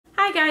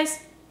Hi guys!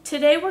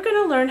 Today we're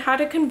going to learn how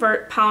to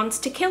convert pounds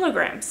to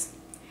kilograms.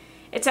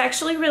 It's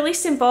actually really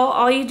simple.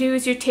 All you do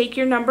is you take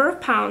your number of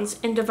pounds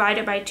and divide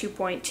it by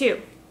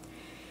 2.2.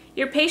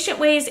 Your patient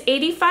weighs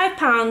 85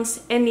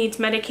 pounds and needs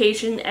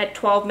medication at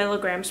 12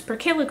 milligrams per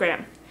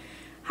kilogram.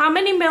 How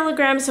many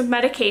milligrams of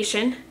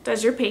medication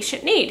does your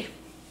patient need?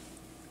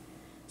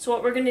 So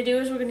what we're going to do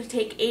is we're going to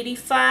take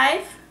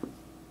 85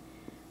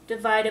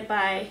 divided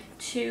by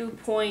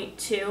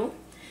 2.2.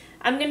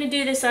 I'm going to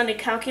do this on a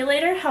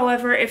calculator.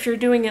 However, if you're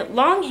doing it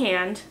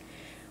longhand,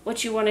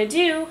 what you want to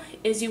do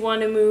is you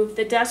want to move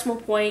the decimal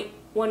point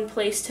one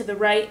place to the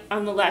right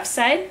on the left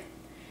side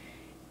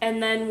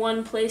and then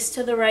one place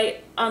to the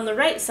right on the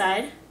right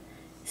side.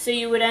 So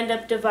you would end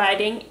up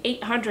dividing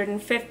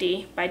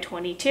 850 by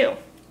 22.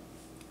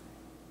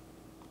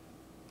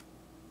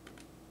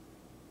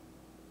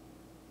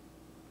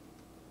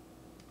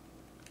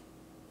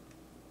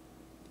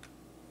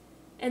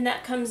 And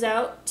that comes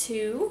out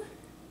to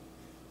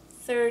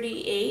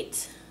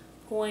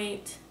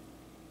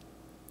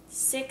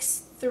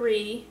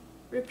 38.63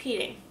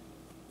 repeating.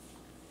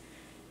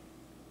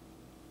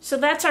 So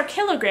that's our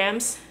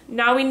kilograms.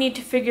 Now we need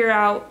to figure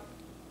out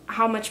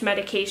how much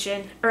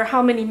medication or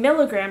how many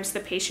milligrams the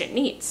patient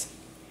needs.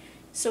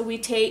 So we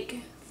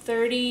take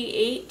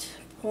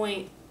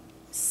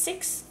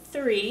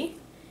 38.63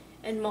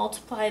 and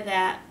multiply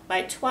that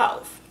by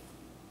 12.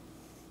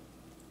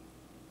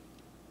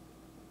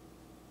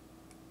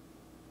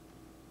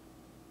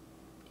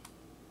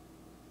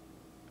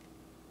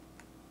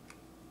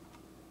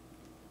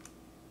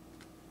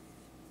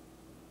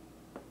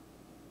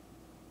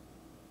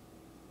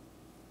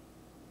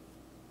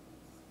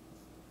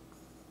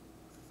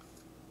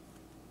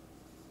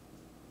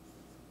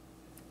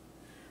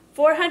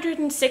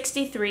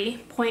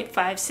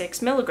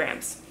 $463.56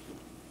 milligrams.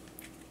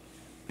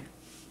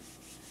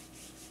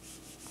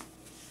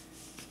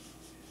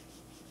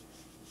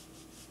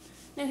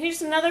 Now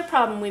here's another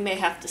problem we may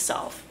have to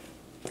solve.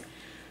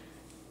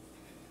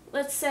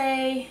 Let's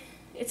say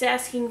it's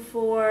asking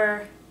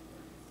for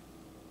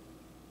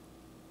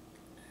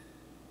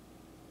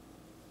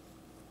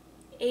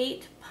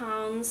 8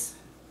 pounds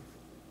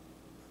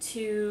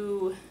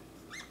to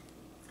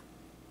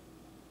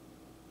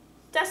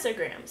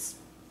decigrams.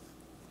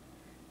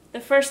 The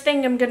first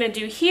thing I'm going to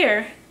do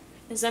here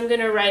is I'm going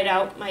to write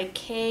out my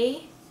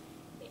K,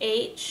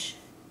 H,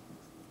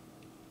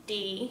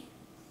 D,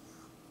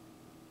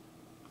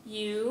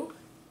 U,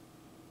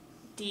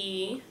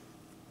 D,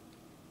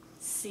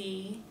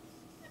 C,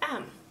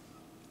 M.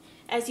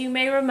 As you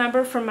may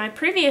remember from my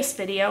previous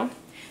video,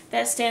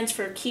 that stands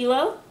for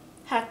kilo,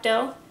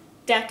 hecto,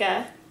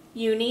 deca,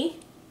 uni,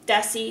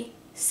 deci,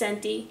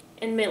 centi,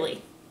 and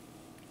milli.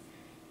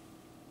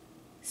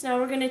 So now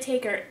we're going to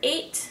take our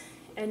 8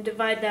 and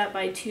divide that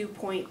by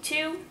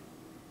 2.2,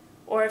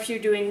 or if you're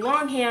doing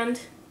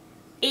longhand,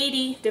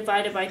 80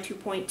 divided by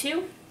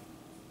 2.2.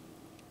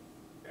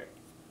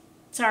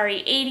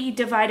 Sorry, 80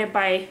 divided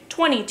by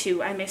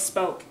 22, I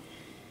misspoke.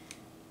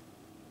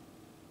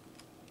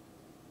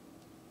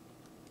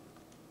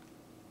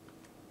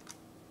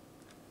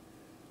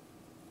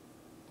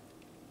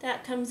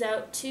 That comes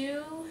out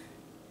to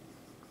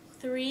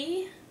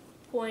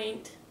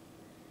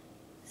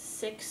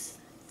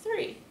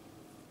 3.63,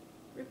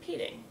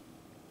 repeating.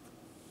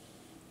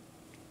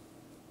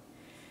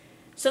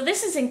 So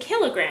this is in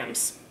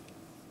kilograms,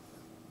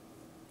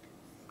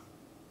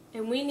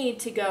 and we need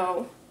to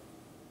go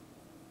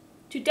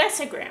to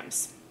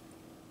decigrams.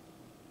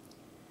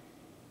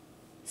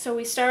 So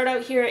we start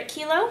out here at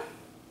kilo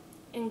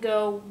and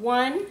go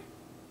 1,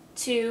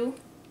 2,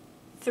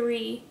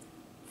 3,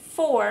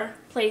 4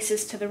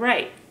 places to the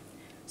right.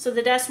 So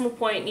the decimal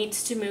point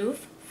needs to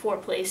move 4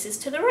 places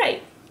to the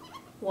right.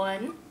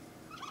 1,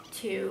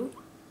 2,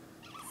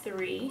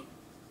 3,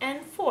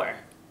 and 4.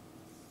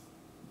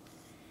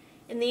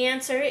 And the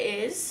answer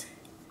is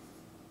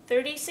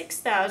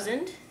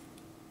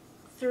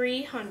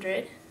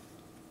 36,300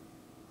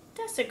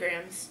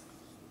 decigrams.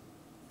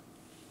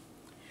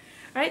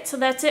 Alright, so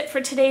that's it for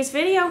today's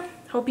video.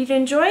 Hope you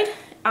enjoyed.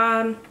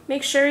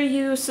 Make sure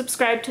you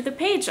subscribe to the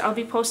page. I'll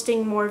be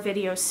posting more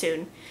videos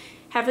soon.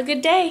 Have a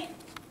good day.